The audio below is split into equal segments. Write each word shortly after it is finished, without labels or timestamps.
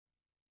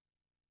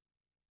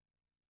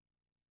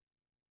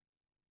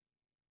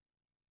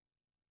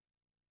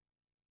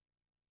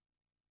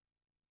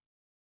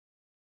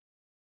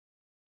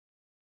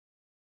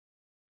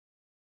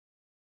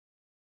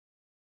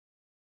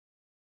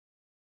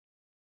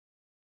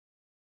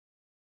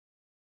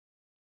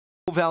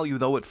Value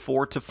though at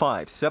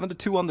 4-5.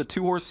 7-2 on the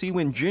 2-horse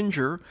Seawind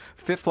Ginger.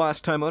 5th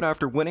last time out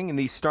after winning in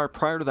the start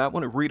prior to that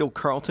one at Rito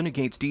Carlton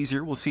against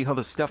Easier. We'll see how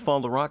the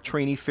Stefan Larocque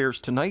trainee fares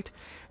tonight.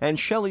 And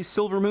Shelley's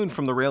Silver Moon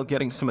from the rail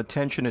getting some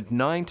attention at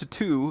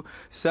 9-2.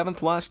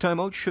 7th last time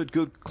out, showed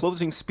good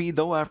closing speed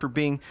though after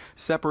being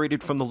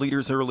separated from the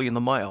leaders early in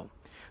the mile.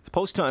 It's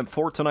post time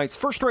for tonight's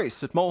first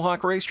race at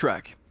Mohawk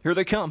Racetrack. Here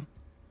they come.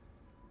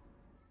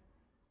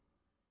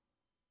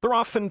 They're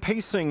off and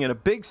pacing in a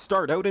big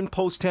start out in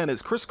post 10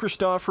 as Chris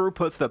Christopher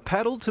puts the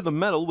pedal to the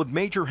metal with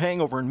Major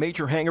Hangover, and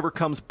Major Hangover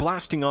comes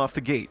blasting off the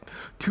gate.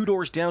 2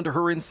 doors down to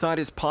her inside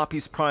is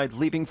Poppy's Pride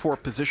leaving for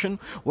position.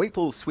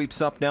 Waples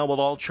sweeps up now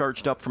while all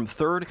charged up from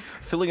 3rd.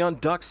 Filly on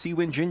Duck,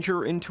 Seawind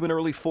Ginger into an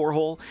early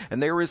 4-hole,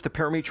 and there is the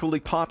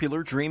pari-mutually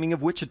popular Dreaming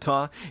of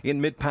Wichita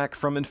in mid-pack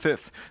from in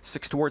 5th.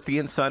 6 towards the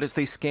inside as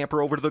they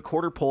scamper over to the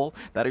quarter pole.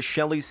 That is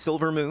Shelley's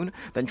Silver Moon.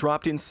 Then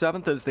dropped in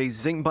 7th as they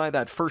zing by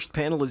that first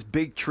panel is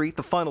Big Treat.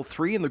 The final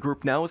 3 in the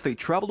group now as they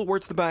travel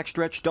towards the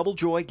backstretch. Double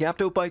Joy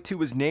gapped out by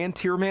 2 is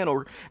Nantir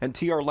Manor, and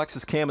TR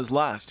Lexus Cam is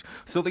last.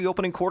 So the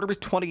opening quarter is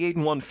 28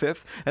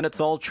 1/5, and it's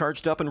all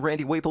charged up, and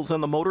Randy Waples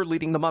on the motor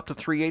leading them up to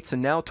 3/8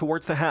 and now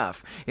towards the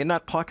half. In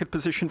that pocket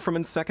position from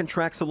in 2nd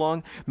tracks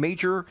along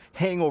Major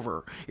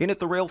Hangover. In at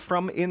the rail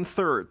from in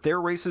 3rd. There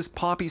races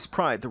Poppy's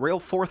Pride. The rail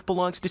 4th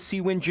belongs to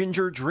Seawind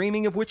Ginger.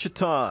 Dreaming of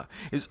Wichita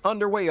is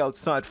underway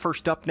outside.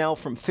 First up now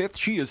from 5th.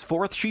 She is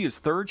 4th. She is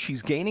 3rd.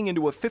 She's gaining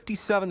into a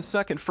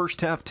 57-second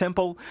first half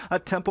tempo. A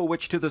tempo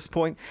which to this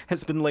point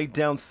has been laid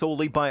down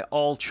solely by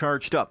All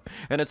Charged Up.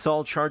 And it's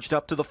all charged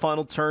up to the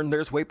final turn.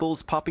 There's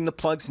Waples popping the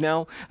plugs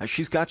now as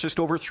she's got just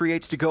over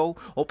 3/8 to go.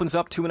 Opens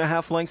up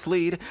 2.5 lengths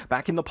lead.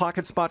 Back in the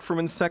pocket spot from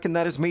in 2nd.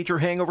 That is Major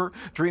Hangover.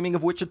 Dreaming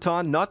of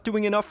Wichita not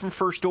doing enough from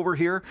first over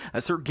here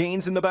as her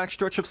gains in the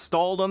backstretch have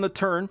stalled on the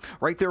turn.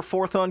 Right there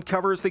 4th on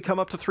cover as they come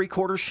up to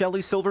 3/4.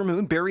 Shelley Silver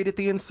Moon buried at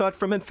the inside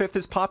from in 5th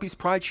is Poppy's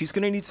Pride. She's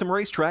going to need some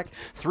racetrack.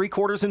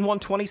 3/4 in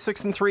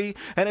 1:26 and 3,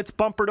 and it's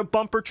bumper to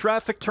bumper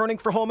traffic turning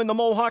for home in the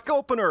Mohawk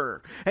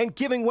opener. And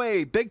giving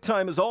way big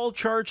time is All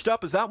Charged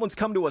Up as that one's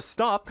come to a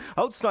stop.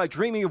 Outside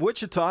Dreaming of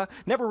Wichita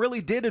never really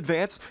did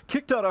advance.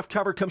 Kicked out off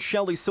cover comes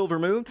Shelley Silver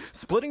Moon.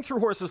 Splitting through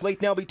horses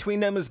late now between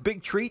them is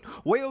Big Treat.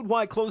 Way out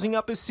wide closing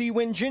up is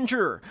Seawind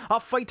Ginger. A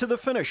fight to the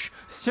finish.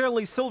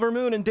 Shelley Silver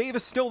Moon and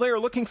Davis still there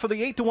looking for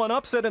the 8-1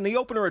 upset in the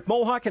opener at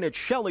Mohawk, and it's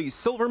Shelley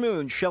Silver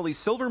Moon. Shelley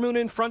Silver Moon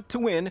in front to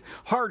win.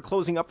 Hard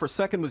closing up for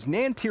 2nd was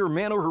Nantir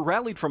Manor, who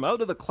rallied from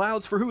out of the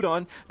clouds for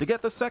Houdon to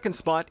get the 2nd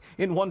spot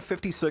in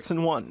 1:56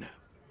 and 1.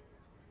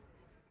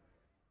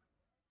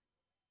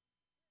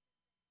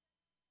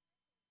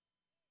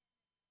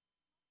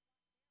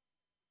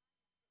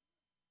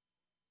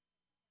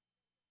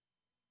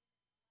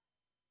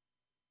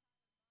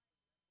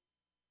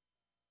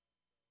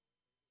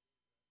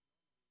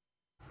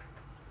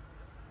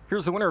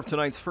 Here's the winner of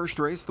tonight's first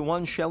race, the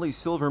one Shelley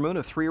Silver Moon,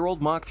 a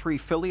 3-year-old Mach 3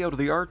 filly out of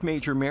the Art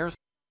Major Mares.